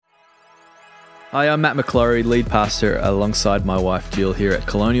Hi, I'm Matt McClory, lead pastor alongside my wife Jill here at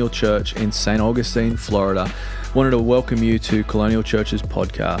Colonial Church in St. Augustine, Florida. Wanted to welcome you to Colonial Church's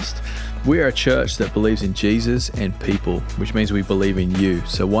podcast. We are a church that believes in Jesus and people, which means we believe in you.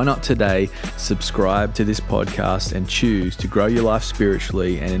 So why not today subscribe to this podcast and choose to grow your life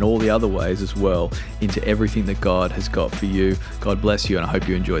spiritually and in all the other ways as well into everything that God has got for you. God bless you, and I hope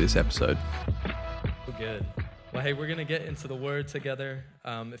you enjoy this episode. Good. Well, hey, we're going to get into the Word together.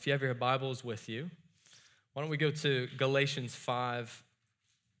 If you have your Bibles with you, why don't we go to Galatians 5.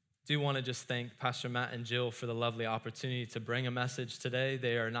 Do want to just thank Pastor Matt and Jill for the lovely opportunity to bring a message today.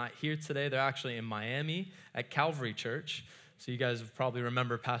 They are not here today. They're actually in Miami at Calvary Church. So you guys probably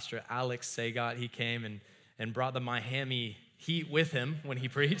remember Pastor Alex Sagat. He came and brought the Miami heat with him when he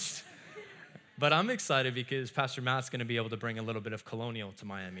preached. But I'm excited because Pastor Matt's going to be able to bring a little bit of Colonial to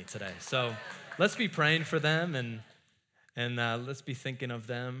Miami today. So let's be praying for them and let's be thinking of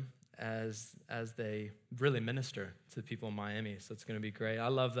them as they really minister to people in Miami. So it's going to be great. I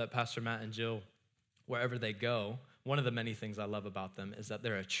love that Pastor Matt and Jill, wherever they go, one of the many things I love about them is that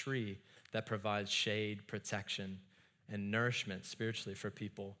they're a tree that provides shade, protection, and nourishment spiritually for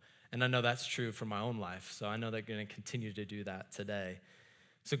people. And I know that's true for my own life. So I know they're going to continue to do that today.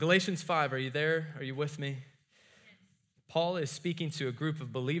 So Galatians 5, are you there? Are you with me? Paul is speaking to a group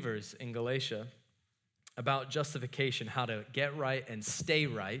of believers in Galatia about justification, how to get right and stay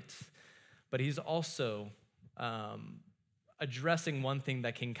right. But he's also addressing one thing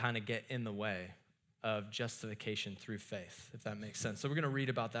that can kind of get in the way of justification through faith, if that makes sense. So we're going to read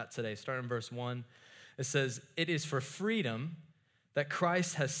about that today. Starting in verse 1, it says, "It is for freedom that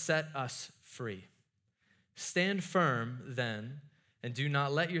Christ has set us free. Stand firm then, and do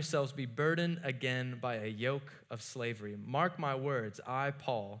not let yourselves be burdened again by a yoke of slavery. Mark my words, I,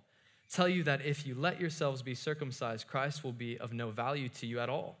 Paul, tell you that if you let yourselves be circumcised, Christ will be of no value to you at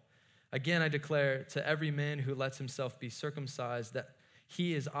all. Again, I declare to every man who lets himself be circumcised that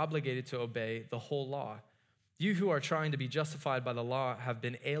he is obligated to obey the whole law. You who are trying to be justified by the law have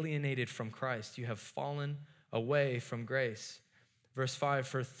been alienated from Christ. You have fallen away from grace." Verse 5,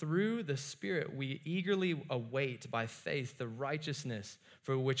 "For through the Spirit we eagerly await by faith the righteousness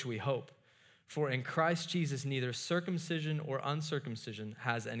for which we hope. For in Christ Jesus neither circumcision or uncircumcision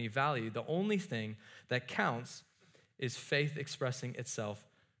has any value. The only thing that counts is faith expressing itself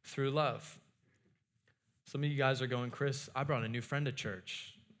through love." Some of you guys are going, "Chris, I brought a new friend to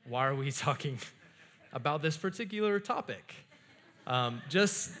church. Why are we talking about this particular topic?"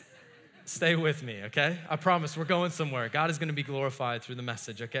 Just stay with me, okay? I promise we're going somewhere. God is going to be glorified through the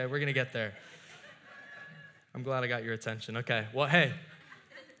message, okay? We're going to get there. I'm glad I got your attention. Okay, well, hey,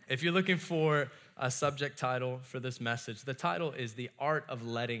 if you're looking for a subject title for this message, the title is The Art of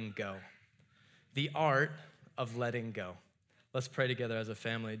Letting Go. The Art of Letting Go. Let's pray together as a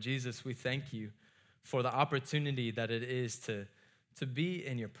family. Jesus, we thank you for the opportunity that it is to be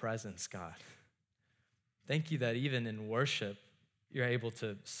in your presence, God. Thank you that even in worship, you're able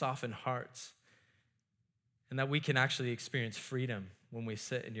to soften hearts and that we can actually experience freedom when we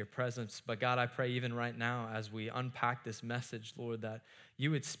sit in your presence. But God, I pray even right now as we unpack this message, Lord, that you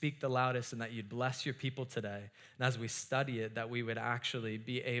would speak the loudest and that you'd bless your people today. And as we study it, that we would actually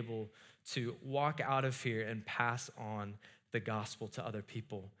be able to walk out of here and pass on the gospel to other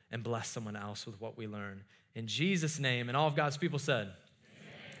people and bless someone else with what we learn. In Jesus' name, and all of God's people said,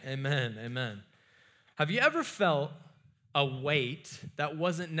 amen, amen. Have you ever felt a weight that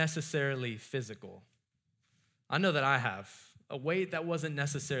wasn't necessarily physical? I know that I have. A weight that wasn't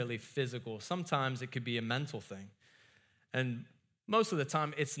necessarily physical. Sometimes it could be a mental thing. And most of the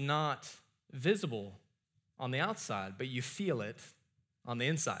time, it's not visible on the outside, but you feel it on the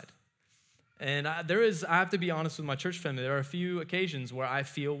inside. And I have to be honest with my church family, there are a few occasions where I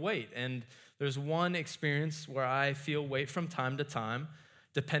feel weight. And there's one experience where I feel weight from time to time,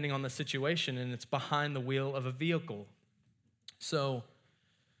 depending on the situation, and it's behind the wheel of a vehicle. So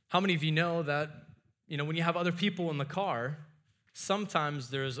how many of you know that, when you have other people in the car,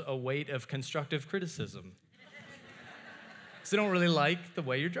 sometimes there's a weight of constructive criticism. So they don't really like the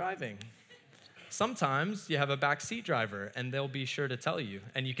way you're driving. Sometimes you have a backseat driver and they'll be sure to tell you,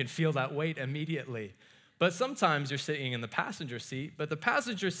 and you can feel that weight immediately. But sometimes you're sitting in the passenger seat, but the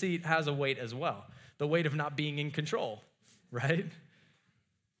passenger seat has a weight as well, the weight of not being in control, right?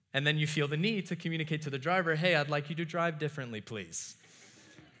 And then you feel the need to communicate to the driver, "Hey, I'd like you to drive differently, please."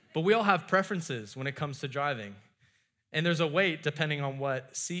 But we all have preferences when it comes to driving. And there's a weight depending on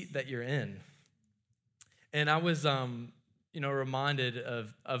what seat that you're in. And I was, reminded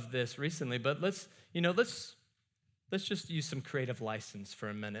of this recently, but let's just use some creative license for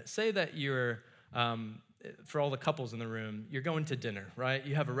a minute. Say that you're for all the couples in the room, you're going to dinner, right?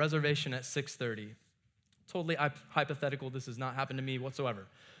 You have a reservation at 6:30. Totally hypothetical. This has not happened to me whatsoever.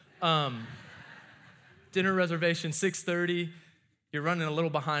 Dinner reservation, 6:30. You're running a little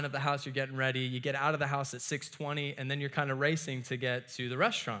behind at the house. You're getting ready. You get out of the house at 6:20, and then you're kind of racing to get to the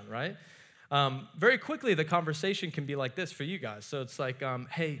restaurant, right? Very quickly, the conversation can be like this for you guys. So it's like,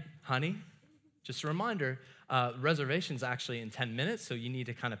 hey, honey, just a reminder, reservation's actually in 10 minutes, so you need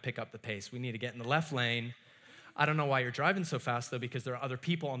to kind of pick up the pace. We need to get in the left lane. I don't know why you're driving so fast, though, because there are other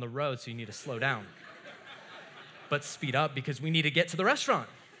people on the road, so you need to slow down. But speed up because we need to get to the restaurant.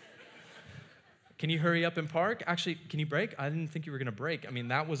 Can you hurry up and park? Actually, can you brake? I didn't think you were gonna brake. I mean,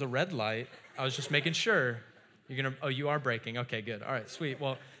 that was a red light. I was just making sure. You are braking. Okay, good. All right, sweet.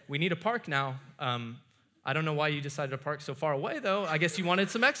 Well, we need to park now. I don't know why you decided to park so far away, though. I guess you wanted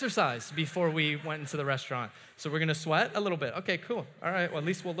some exercise before we went into the restaurant. So we're gonna sweat a little bit. Okay, cool. All right, well, at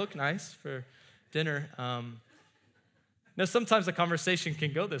least we'll look nice for dinner. Now, sometimes the conversation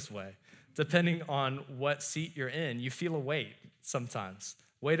can go this way. Depending on what seat you're in, you feel a weight sometimes.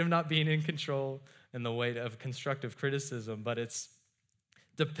 Weight of not being in control and the weight of constructive criticism, but it's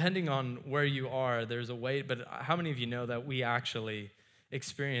depending on where you are, there's a weight. But how many of you know that we actually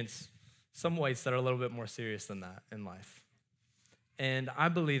experience some weights that are a little bit more serious than that in life? And I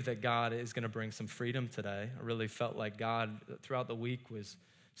believe that God is going to bring some freedom today. I really felt like God throughout the week was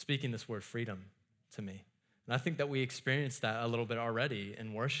speaking this word freedom to me. And I think that we experienced that a little bit already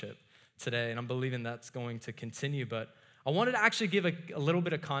in worship today, and I'm believing that's going to continue. But I wanted to actually give a little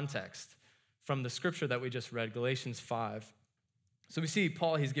bit of context from the scripture that we just read, Galatians 5. So we see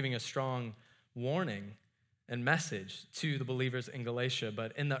Paul, he's giving a strong warning and message to the believers in Galatia.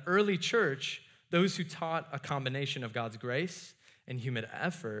 But in the early church, those who taught a combination of God's grace and human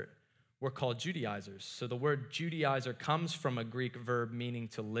effort were called Judaizers. So the word Judaizer comes from a Greek verb meaning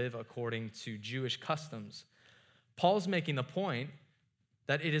to live according to Jewish customs. Paul's making the point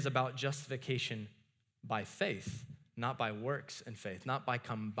that it is about justification by faith, not by works and faith, not by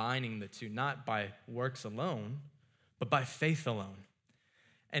combining the two, not by works alone, but by faith alone.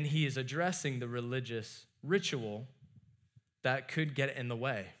 And he is addressing the religious ritual that could get in the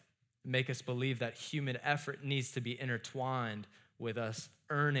way, make us believe that human effort needs to be intertwined with us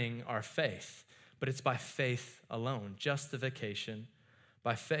earning our faith. But it's by faith alone, justification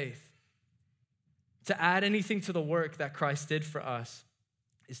by faith. To add anything to the work that Christ did for us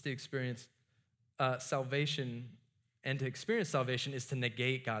is to experience salvation, and to experience salvation is to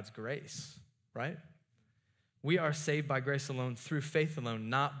negate God's grace, right? We are saved by grace alone, through faith alone,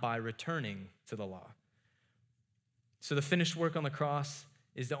 not by returning to the law. So the finished work on the cross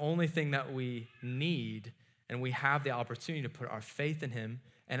is the only thing that we need, and we have the opportunity to put our faith in him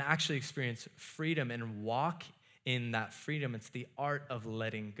and actually experience freedom and walk in that freedom. It's the art of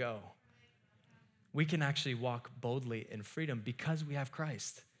letting go. We can actually walk boldly in freedom because we have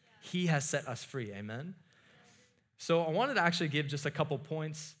Christ. He has set us free, amen? So I wanted to actually give just a couple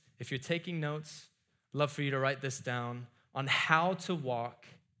points. If you're taking notes, I'd love for you to write this down on how to walk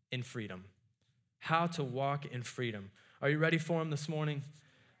in freedom. How to walk in freedom. Are you ready for them this morning?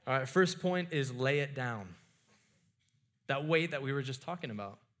 All right, first point is lay it down. That weight that we were just talking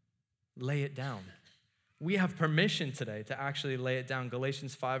about, lay it down. We have permission today to actually lay it down.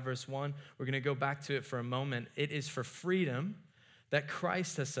 Galatians 5, verse 1, we're going to go back to it for a moment. It is for freedom that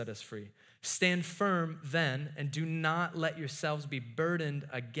Christ has set us free. Stand firm then, and do not let yourselves be burdened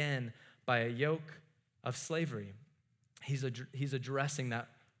again by a yoke of slavery. He's addressing that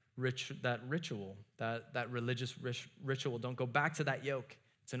ritual, that religious ritual. Don't go back to that yoke.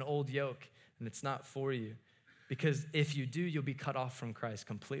 It's an old yoke, and it's not for you. Because if you do, you'll be cut off from Christ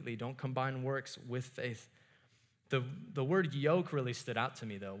completely. Don't combine works with faith. The word yoke really stood out to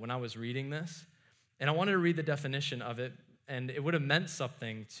me, though, when I was reading this. And I wanted to read the definition of it, and it would have meant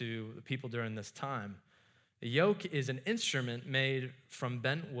something to the people during this time. A yoke is an instrument made from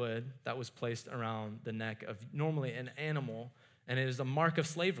bent wood that was placed around the neck of normally an animal, and it is a mark of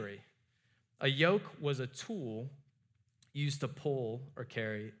slavery. A yoke was a tool used to pull or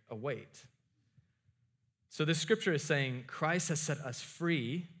carry a weight. So this scripture is saying Christ has set us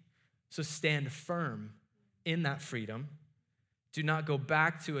free, so stand firm in that freedom. Do not go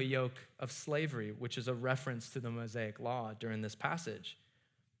back to a yoke of slavery, which is a reference to the Mosaic law during this passage.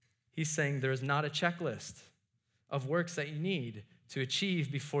 He's saying there is not a checklist of works that you need to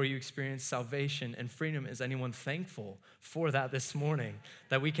achieve before you experience salvation and freedom. Is anyone thankful for that this morning,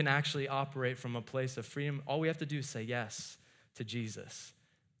 that we can actually operate from a place of freedom? All we have to do is say yes to Jesus.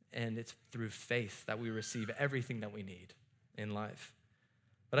 And it's through faith that we receive everything that we need in life.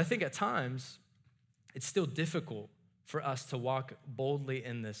 But I think at times, it's still difficult for us to walk boldly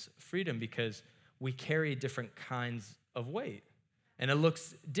in this freedom because we carry different kinds of weight. And it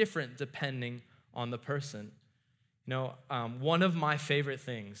looks different depending on the person. One of my favorite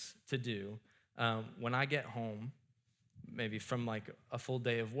things to do when I get home, maybe from like a full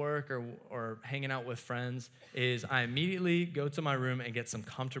day of work or hanging out with friends, is I immediately go to my room and get some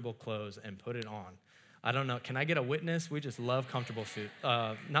comfortable clothes and put it on. I don't know, can I get a witness? We just love comfortable food.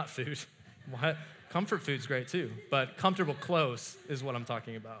 Not food. What? Comfort food's great too, but comfortable clothes is what I'm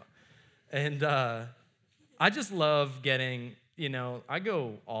talking about. And I just love getting, I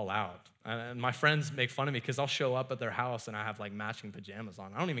go all out. And my friends make fun of me because I'll show up at their house and I have like matching pajamas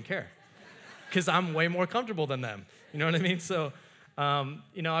on. I don't even care because I'm way more comfortable than them. You know what I mean? So,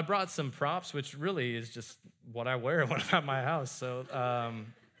 I brought some props, which really is just what I wear when I'm at my house. So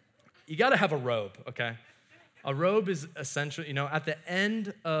you got to have a robe, okay? A robe is essential. At the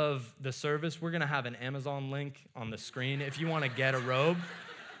end of the service, we're going to have an Amazon link on the screen if you want to get a robe.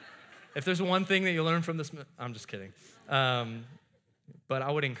 If there's one thing that you learn from this, I'm just kidding. But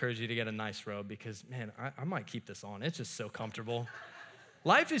I would encourage you to get a nice robe because, man, I might keep this on. It's just so comfortable.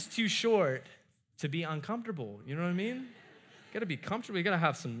 Life is too short to be uncomfortable. You know what I mean? You got to be comfortable. You got to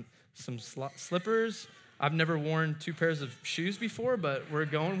have some slippers. I've never worn 2 pairs of shoes before, but we're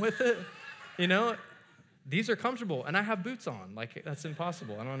going with it. These are comfortable, and I have boots on. Like, that's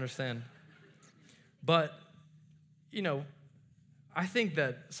impossible. I don't understand. But, I think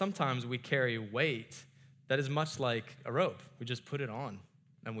that sometimes we carry weight that is much like a robe. We just put it on,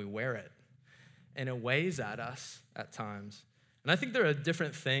 and we wear it. And it weighs at us at times. And I think there are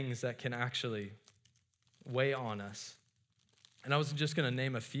different things that can actually weigh on us. And I was just going to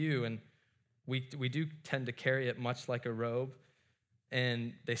name a few, and we do tend to carry it much like a robe,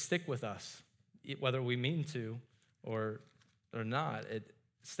 and they stick with us. Whether we mean to or not, it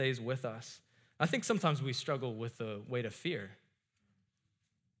stays with us. I think sometimes we struggle with the weight of fear.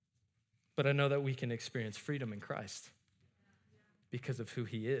 But I know that we can experience freedom in Christ because of who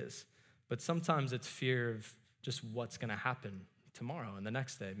he is. But sometimes it's fear of just what's going to happen tomorrow and the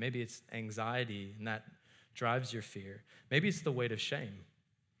next day. Maybe it's anxiety, and that drives your fear. Maybe it's the weight of shame.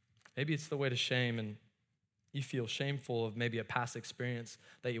 Maybe it's the weight of shame, and you feel shameful of maybe a past experience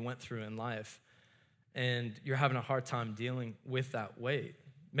that you went through in life, and you're having a hard time dealing with that weight.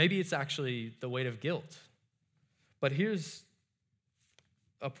 Maybe it's actually the weight of guilt. But here's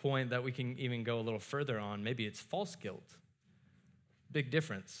a point that we can even go a little further on. Maybe it's false guilt. Big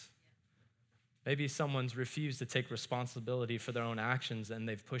difference. Maybe someone's refused to take responsibility for their own actions, and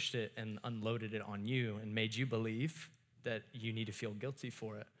they've pushed it and unloaded it on you and made you believe that you need to feel guilty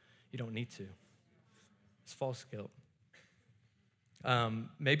for it. You don't need to. It's false guilt.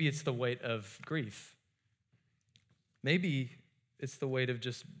 Maybe it's the weight of grief. Maybe it's the weight of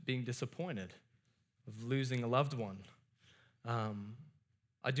just being disappointed, of losing a loved one.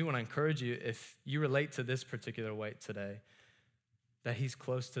 I do want to encourage you, if you relate to this particular weight today, that he's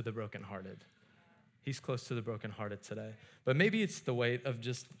close to the brokenhearted. He's close to the brokenhearted today. But maybe it's the weight of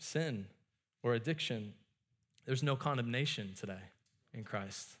just sin or addiction. There's no condemnation today in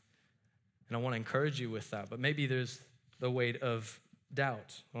Christ. And I want to encourage you with that. But maybe there's the weight of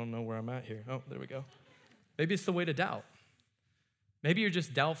doubt. I don't know where I'm at here. Oh, there we go. Maybe it's the weight of doubt. Maybe you're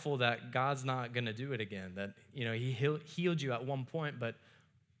just doubtful that God's not going to do it again, that he healed you at one point, but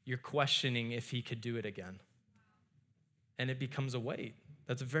you're questioning if he could do it again. And it becomes a weight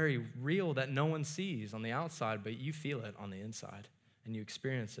that's very real that no one sees on the outside, but you feel it on the inside, and you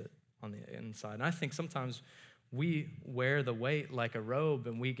experience it on the inside. And I think sometimes we wear the weight like a robe,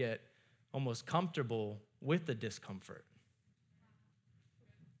 and we get almost comfortable with the discomfort.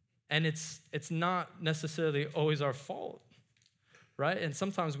 And it's not necessarily always our fault, right? And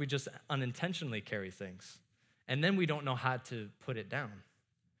sometimes we just unintentionally carry things, and then we don't know how to put it down.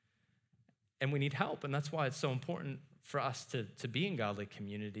 And we need help, and that's why it's so important for us to be in godly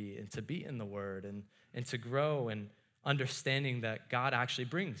community and to be in the Word and to grow and understanding that God actually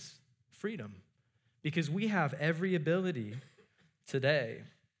brings freedom. Because we have every ability today,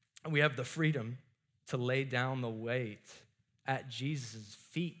 and we have the freedom to lay down the weight at Jesus'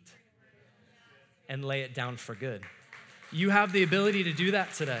 feet and lay it down for good. You have the ability to do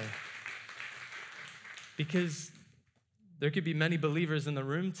that today. Because there could be many believers in the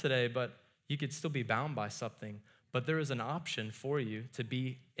room today, but you could still be bound by something. But there is an option for you to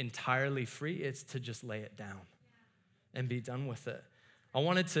be entirely free. It's to just lay it down and be done with it. I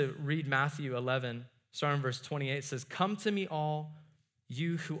wanted to read Matthew 11, starting in verse 28. It says, "Come to me all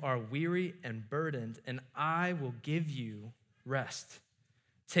you who are weary and burdened, and I will give you rest.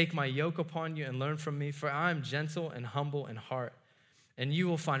 Take my yoke upon you and learn from me, for I am gentle and humble in heart, and you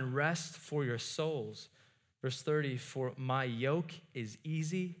will find rest for your souls." Verse 30, "For my yoke is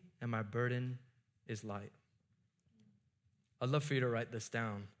easy and my burden is light. I'd love for you to write this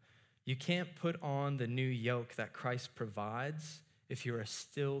down. You can't put on the new yoke that Christ provides if you are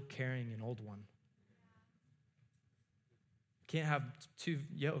still carrying an old one. You can't have two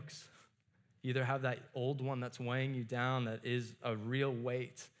yokes. You either have that old one that's weighing you down, that is a real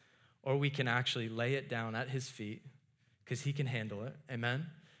weight, or we can actually lay it down at his feet because he can handle it, amen?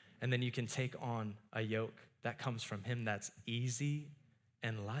 And then you can take on a yoke that comes from him that's easy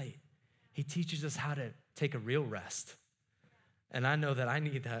and light. He teaches us how to take a real rest. And I know that I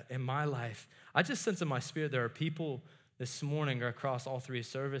need that in my life. I just sense in my spirit there are people this morning or across all three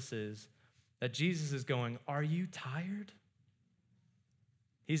services that Jesus is going, are you tired?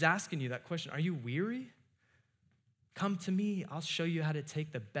 He's asking you that question. Are you weary? Come to me. I'll show you how to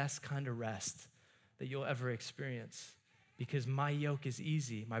take the best kind of rest that you'll ever experience, because my yoke is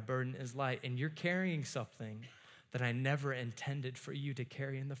easy, my burden is light, and you're carrying something that I never intended for you to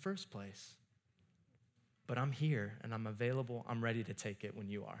carry in the first place. But I'm here and I'm available. I'm ready to take it when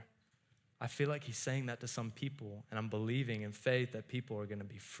you are. I feel like he's saying that to some people, and I'm believing in faith that people are going to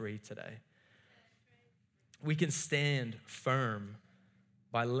be free today. We can stand firm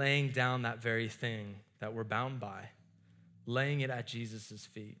by laying down that very thing that we're bound by, laying it at Jesus'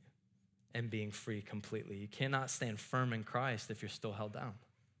 feet and being free completely. You cannot stand firm in Christ if you're still held down.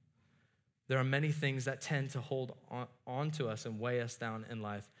 There are many things that tend to hold on to us and weigh us down in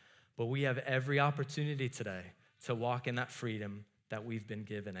life, but we have every opportunity today to walk in that freedom that we've been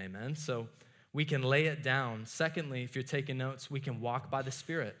given, amen? So we can lay it down. Secondly, if you're taking notes, we can walk by the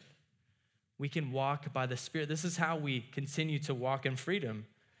Spirit. We can walk by the Spirit. This is how we continue to walk in freedom,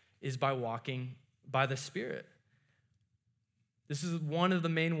 is by walking by the Spirit. This is one of the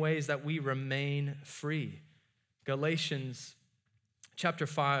main ways that we remain free. Galatians chapter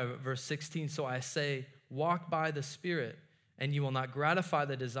 5, verse 16, so I say, walk by the Spirit, and you will not gratify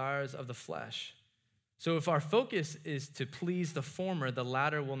the desires of the flesh. So if our focus is to please the former, the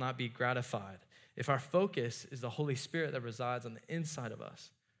latter will not be gratified. If our focus is the Holy Spirit that resides on the inside of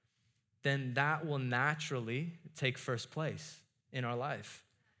us, then that will naturally take first place in our life,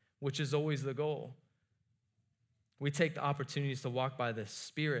 which is always the goal. We take the opportunities to walk by the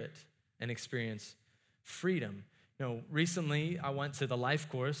Spirit and experience freedom. You know, recently I went to the life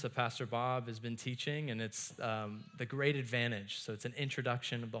course that Pastor Bob has been teaching, and it's the Great Advantage. So it's an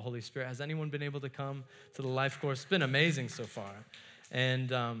introduction of the Holy Spirit. Has anyone been able to come to the life course? It's been amazing so far.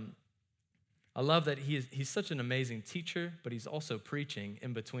 And I love that he's such an amazing teacher, but he's also preaching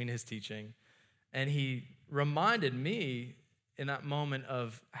in between his teaching. And he reminded me in that moment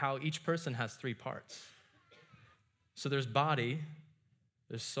of how each person has three parts. So there's body,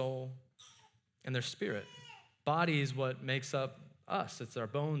 there's soul, and there's spirit. Body is what makes up us. It's our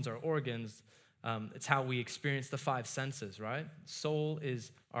bones, our organs. It's how we experience the five senses, right? Soul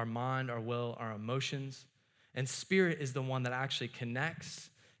is our mind, our will, our emotions. And spirit is the one that actually connects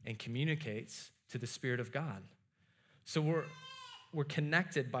and communicates to the Spirit of God. So we're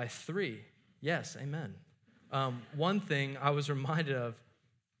connected by three. Yes, amen. One thing I was reminded of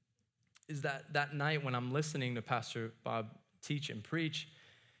is that night when I'm listening to Pastor Bob teach and preach,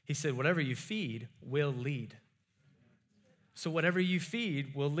 he said, whatever you feed will lead. So whatever you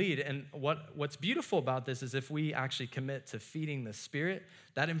feed will lead. And what's beautiful about this is if we actually commit to feeding the Spirit,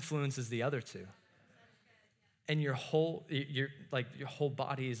 that influences the other two. And your whole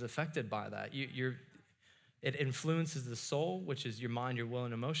body is affected by that. It influences the soul, which is your mind, your will,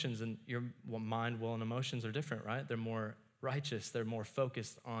 and emotions. And your mind, will, and emotions are different, right? They're more righteous. They're more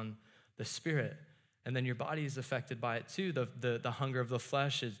focused on the Spirit. And then your body is affected by it too. The hunger of the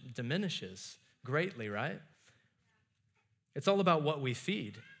flesh diminishes greatly, right? It's all about what we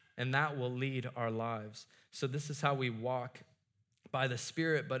feed, and that will lead our lives. So this is how we walk by the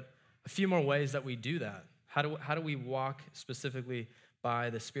Spirit, but a few more ways that we do that. How do we walk specifically by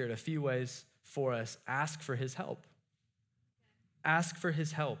the Spirit? A few ways for us. Ask for his help. Ask for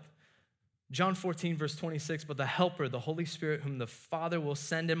his help. John 14, verse 26, but the Helper, the Holy Spirit, whom the Father will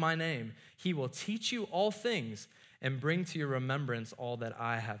send in my name, he will teach you all things and bring to your remembrance all that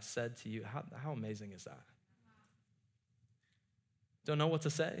I have said to you. How amazing is that? Don't know what to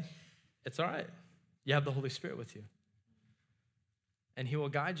say? It's all right. You have the Holy Spirit with you. And he will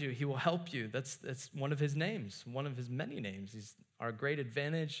guide you. He will help you. That's one of his names, one of his many names. He's our great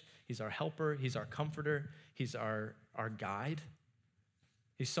advantage. He's our helper. He's our comforter. He's our guide.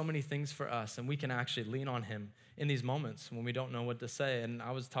 He's so many things for us, and we can actually lean on him in these moments when we don't know what to say. And I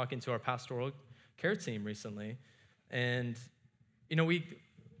was talking to our pastoral care team recently, and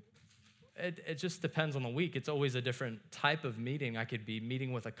it just depends on the week. It's always a different type of meeting. I could be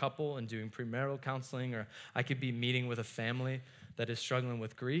meeting with a couple and doing premarital counseling, or I could be meeting with a family that is struggling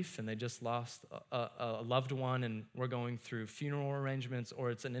with grief and they just lost a loved one and we're going through funeral arrangements,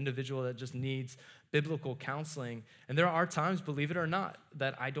 or it's an individual that just needs biblical counseling. And there are times, believe it or not,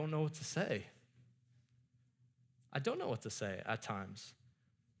 that I don't know what to say. I don't know what to say at times.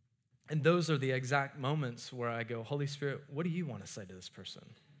 And those are the exact moments where I go, Holy Spirit, what do you want to say to this person?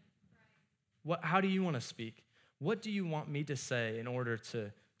 How do you want to speak? What do you want me to say in order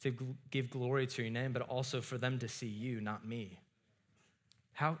to give glory to your name, but also for them to see you, not me?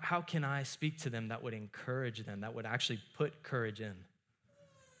 How can I speak to them that would encourage them, that would actually put courage in?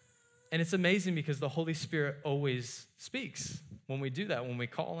 And it's amazing because the Holy Spirit always speaks when we do that. When we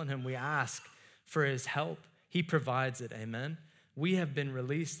call on him, we ask for his help. He provides it, amen? We have been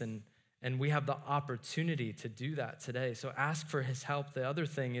released and we have the opportunity to do that today. So ask for his help. The other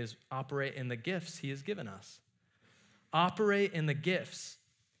thing is operate in the gifts he has given us. Operate in the gifts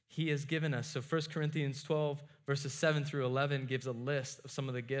he has given us. So 1 Corinthians 12, verses 7 through 11 gives a list of some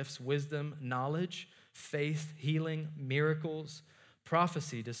of the gifts: wisdom, knowledge, faith, healing, miracles,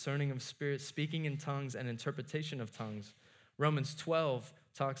 prophecy, discerning of spirits, speaking in tongues, and interpretation of tongues. Romans 12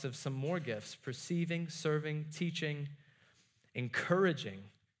 talks of some more gifts: perceiving, serving, teaching, encouraging,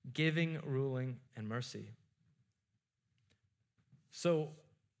 giving, ruling, and mercy. So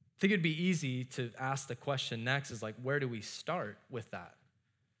I think it'd be easy to ask the question next is like, where do we start with that?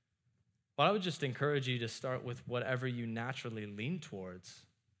 Well, I would just encourage you to start with whatever you naturally lean towards.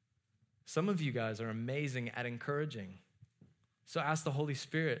 Some of you guys are amazing at encouraging. So ask the Holy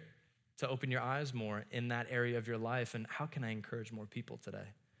Spirit to open your eyes more in that area of your life. And how can I encourage more people today?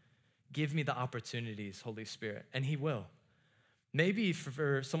 Give me the opportunities, Holy Spirit, and he will. Maybe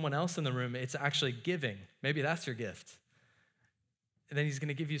for someone else in the room, it's actually giving. Maybe that's your gift. And then he's going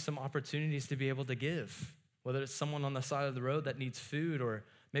to give you some opportunities to be able to give, whether it's someone on the side of the road that needs food, or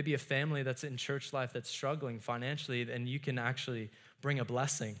maybe a family that's in church life that's struggling financially, and you can actually bring a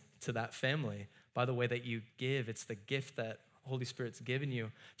blessing to that family by the way that you give. It's the gift that Holy Spirit's given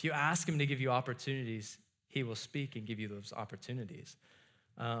you. If you ask him to give you opportunities, he will speak and give you those opportunities.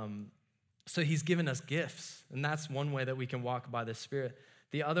 So he's given us gifts, and that's one way that we can walk by the Spirit.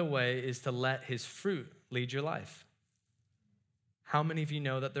 The other way is to let his fruit lead your life. How many of you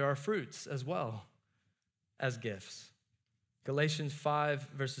know that there are fruits as well as gifts? Galatians 5,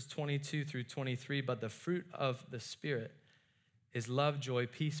 verses 22 through 23, but the fruit of the Spirit is love, joy,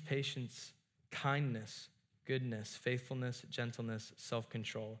 peace, patience, kindness, goodness, faithfulness, gentleness,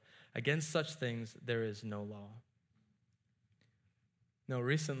 self-control. Against such things there is no law. No,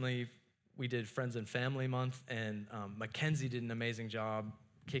 recently we did Friends and Family Month, and Mackenzie did an amazing job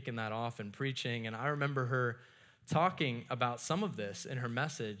kicking that off and preaching. And I remember her talking about some of this in her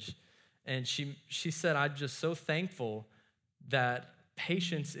message. And she said, I'm just so thankful that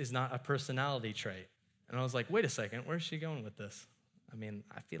patience is not a personality trait. And I was like, wait a second, where's she going with this? I mean,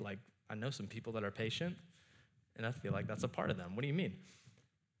 I feel like I know some people that are patient, and I feel like that's a part of them. What do you mean?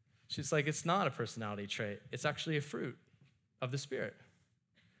 She's like, it's not a personality trait. It's actually a fruit of the Spirit.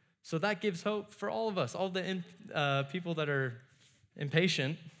 So that gives hope for all of us, all the people that are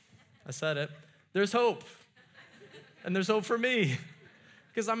impatient. I said it. There's hope. And there's hope for me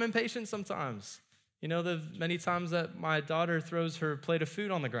because I'm impatient sometimes. You know, the many times that my daughter throws her plate of food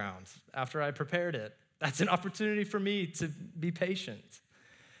on the ground after I prepared it. That's an opportunity for me to be patient.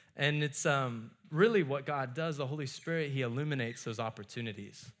 And it's really what God does. The Holy Spirit, he illuminates those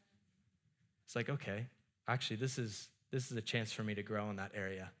opportunities. It's like, okay, actually, this is a chance for me to grow in that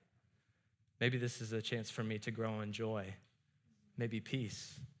area. Maybe this is a chance for me to grow in joy, maybe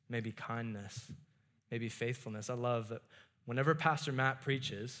peace, maybe kindness, maybe faithfulness. I love that whenever Pastor Matt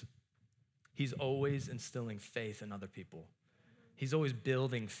preaches, he's always instilling faith in other people. He's always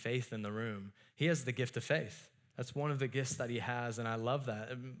building faith in the room. He has the gift of faith. That's one of the gifts that he has, and I love that.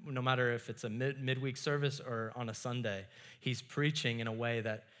 No matter if it's a midweek service or on a Sunday, he's preaching in a way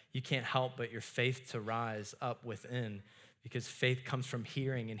that you can't help but your faith to rise up within, because faith comes from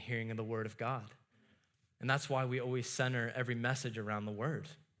hearing and hearing of the word of God. And that's why we always center every message around the word.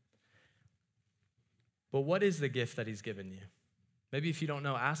 But what is the gift that he's given you? Maybe if you don't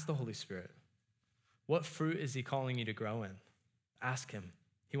know, ask the Holy Spirit. What fruit is he calling you to grow in? Ask him.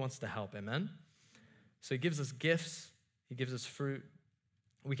 He wants to help, amen? So he gives us gifts. He gives us fruit.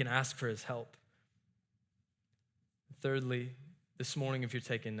 We can ask for his help. Thirdly, this morning, if you're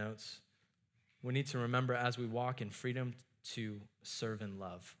taking notes, we need to remember as we walk in freedom to serve in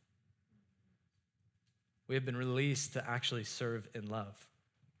love. We have been released to actually serve in love.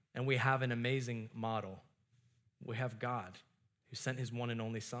 And we have an amazing model. We have God who sent his one and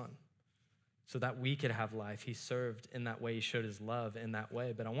only Son. so that we could have life. He served in that way. He showed his love in that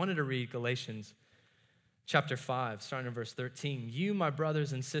way. But I wanted to read Galatians chapter 5, starting in verse 13. You, my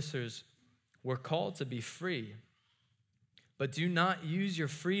brothers and sisters, were called to be free, but do not use your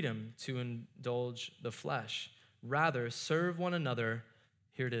freedom to indulge the flesh. Rather, serve one another,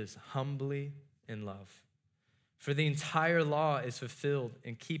 here it is, humbly in love. For the entire law is fulfilled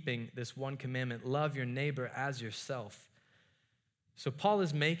in keeping this one commandment, love your neighbor as yourself. So Paul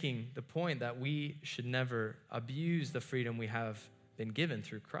is making the point that we should never abuse the freedom we have been given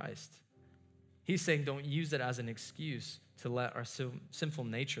through Christ. He's saying don't use it as an excuse to let our sinful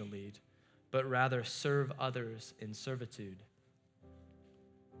nature lead, but rather serve others in servitude.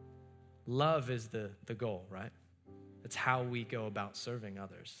 Love is the goal, right? It's how we go about serving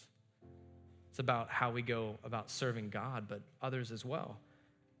others. It's about how we go about serving God, but others as well.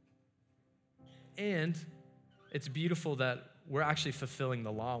 And it's beautiful that we're actually fulfilling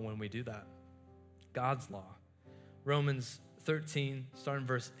the law when we do that. God's law. Romans 13, starting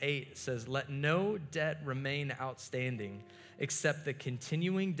verse 8, says, let no debt remain outstanding except the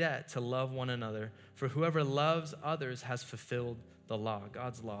continuing debt to love one another. For whoever loves others has fulfilled the law,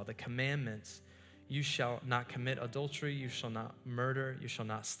 God's law, the commandments. You shall not commit adultery, you shall not murder, you shall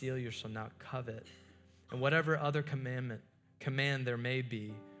not steal, you shall not covet. And whatever other command there may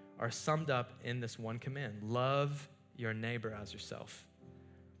be are summed up in this one command. Love your neighbor as yourself.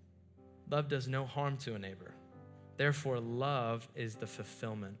 Love does no harm to a neighbor. Therefore, love is the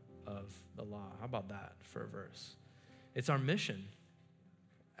fulfillment of the law. How about that for a verse? It's our mission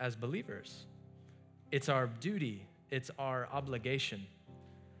as believers. It's our duty. It's our obligation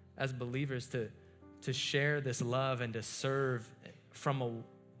as believers to share this love and to serve from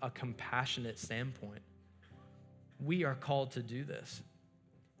a compassionate standpoint. We are called to do this.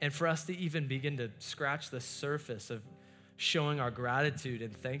 And for us to even begin to scratch the surface of showing our gratitude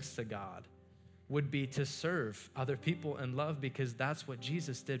and thanks to God would be to serve other people in love, because that's what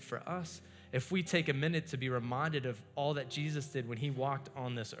Jesus did for us. If we take a minute to be reminded of all that Jesus did when he walked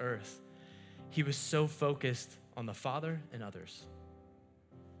on this earth, he was so focused on the Father and others.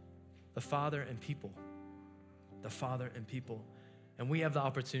 The Father and people. The Father and people. And we have the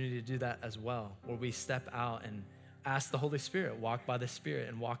opportunity to do that as well, where we step out and ask the Holy Spirit, walk by the Spirit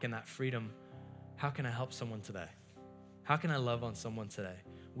and walk in that freedom. How can I help someone today? How can I love on someone today?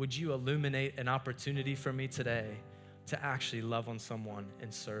 Would you illuminate an opportunity for me today to actually love on someone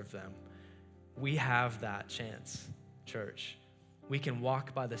and serve them? We have that chance, church. We can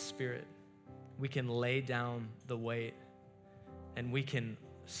walk by the Spirit. We can lay down the weight, and we can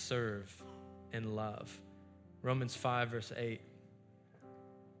serve in love. Romans 5, verse 8.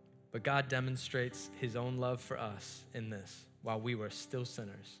 But God demonstrates his own love for us in this: while we were still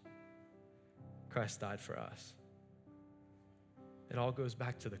sinners, Christ died for us. It all goes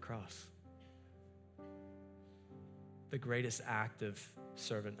back to the cross. The greatest act of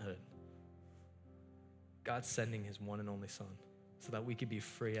servanthood. God sending his one and only Son so that we could be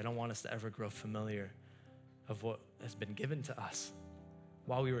free. I don't want us to ever grow familiar of what has been given to us.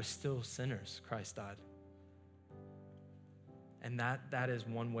 While we were still sinners, Christ died. And that is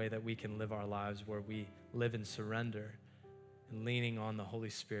one way that we can live our lives, where we live in surrender and leaning on the Holy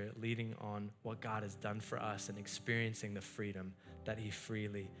Spirit, leaning on what God has done for us and experiencing the freedom that he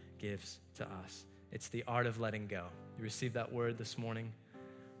freely gives to us. It's the art of letting go. You received that word this morning?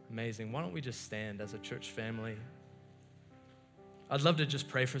 Amazing. Why don't we just stand as a church family? I'd love to just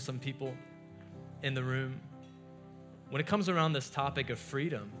pray for some people in the room. When it comes around this topic of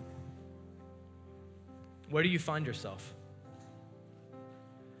freedom, where do you find yourself?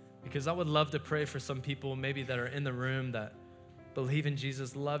 Because I would love to pray for some people maybe that are in the room that believe in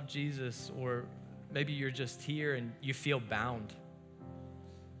Jesus, love Jesus, or maybe you're just here and you feel bound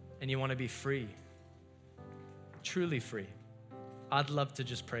and you want to be free, truly free. I'd love to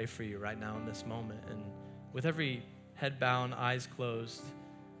just pray for you right now in this moment. And with every head bowed, eyes closed,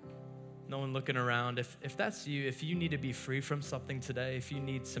 no one looking around, if that's you, if you need to be free from something today, if you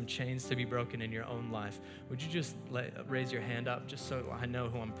need some chains to be broken in your own life, would you just raise your hand up just so I know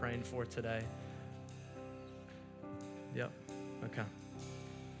who I'm praying for today? Yep, okay.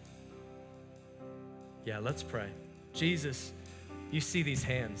 Yeah, let's pray. Jesus, you see these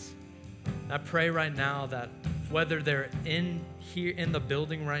hands. I pray right now that whether they're in here in the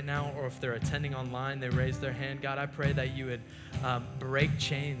building right now or if they're attending online, they raise their hand. God, I pray that you would break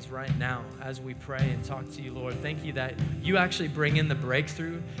chains right now as we pray and talk to you, Lord. Thank you that you actually bring in the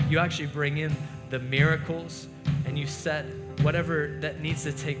breakthrough. You actually bring in the miracles, and you set whatever that needs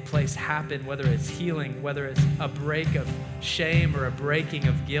to take place happen, whether it's healing, whether it's a break of shame or a breaking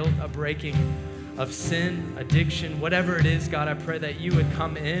of guilt, a breaking of sin, addiction, whatever it is, God, I pray that you would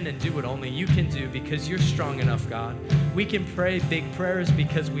come in and do what only you can do because you're strong enough, God. We can pray big prayers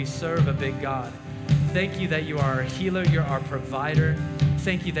because we serve a big God. Thank you that you are our healer, you're our provider.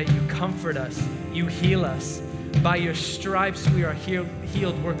 Thank you that you comfort us, you heal us. By your stripes we are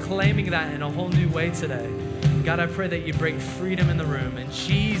healed. We're claiming that in a whole new way today. God, I pray that you bring freedom in the room. In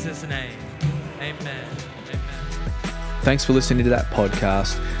Jesus' name, amen. Thanks for listening to that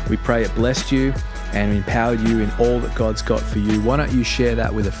podcast. We pray it blessed you and empowered you in all that God's got for you. Why don't you share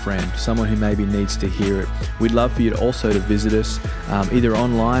that with a friend, someone who maybe needs to hear it? We'd love for you to also to visit us either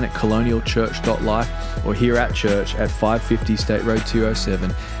online at colonialchurch.life or here at church at 550 State Road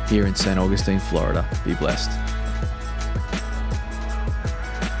 207 here in St. Augustine, Florida. Be blessed.